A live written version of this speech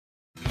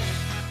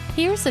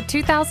Here's a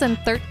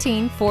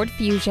 2013 Ford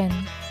Fusion.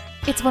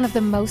 It's one of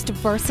the most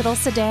versatile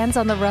sedans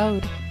on the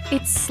road.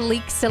 Its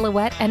sleek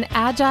silhouette and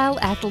agile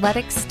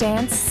athletic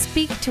stance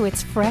speak to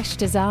its fresh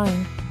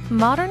design.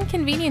 Modern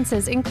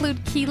conveniences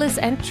include keyless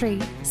entry,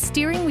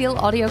 steering wheel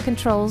audio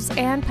controls,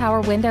 and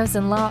power windows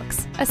and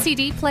locks. A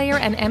CD player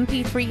and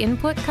MP3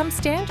 input come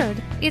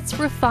standard. Its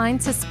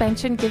refined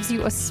suspension gives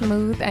you a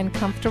smooth and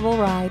comfortable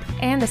ride,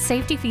 and the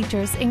safety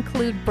features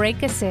include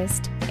brake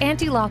assist.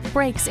 Anti-lock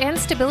brakes and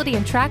stability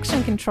and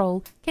traction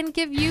control can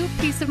give you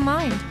peace of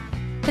mind.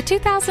 The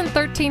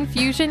 2013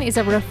 Fusion is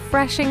a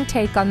refreshing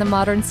take on the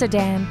modern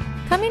sedan.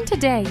 Come in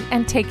today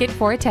and take it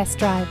for a test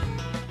drive.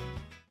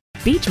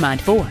 Beechmont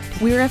Ford,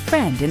 we're a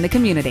friend in the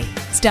community.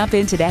 Stop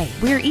in today.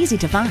 We're easy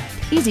to find,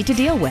 easy to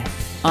deal with.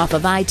 Off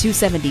of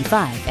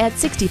I-275 at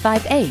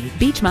 65A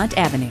Beechmont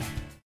Avenue.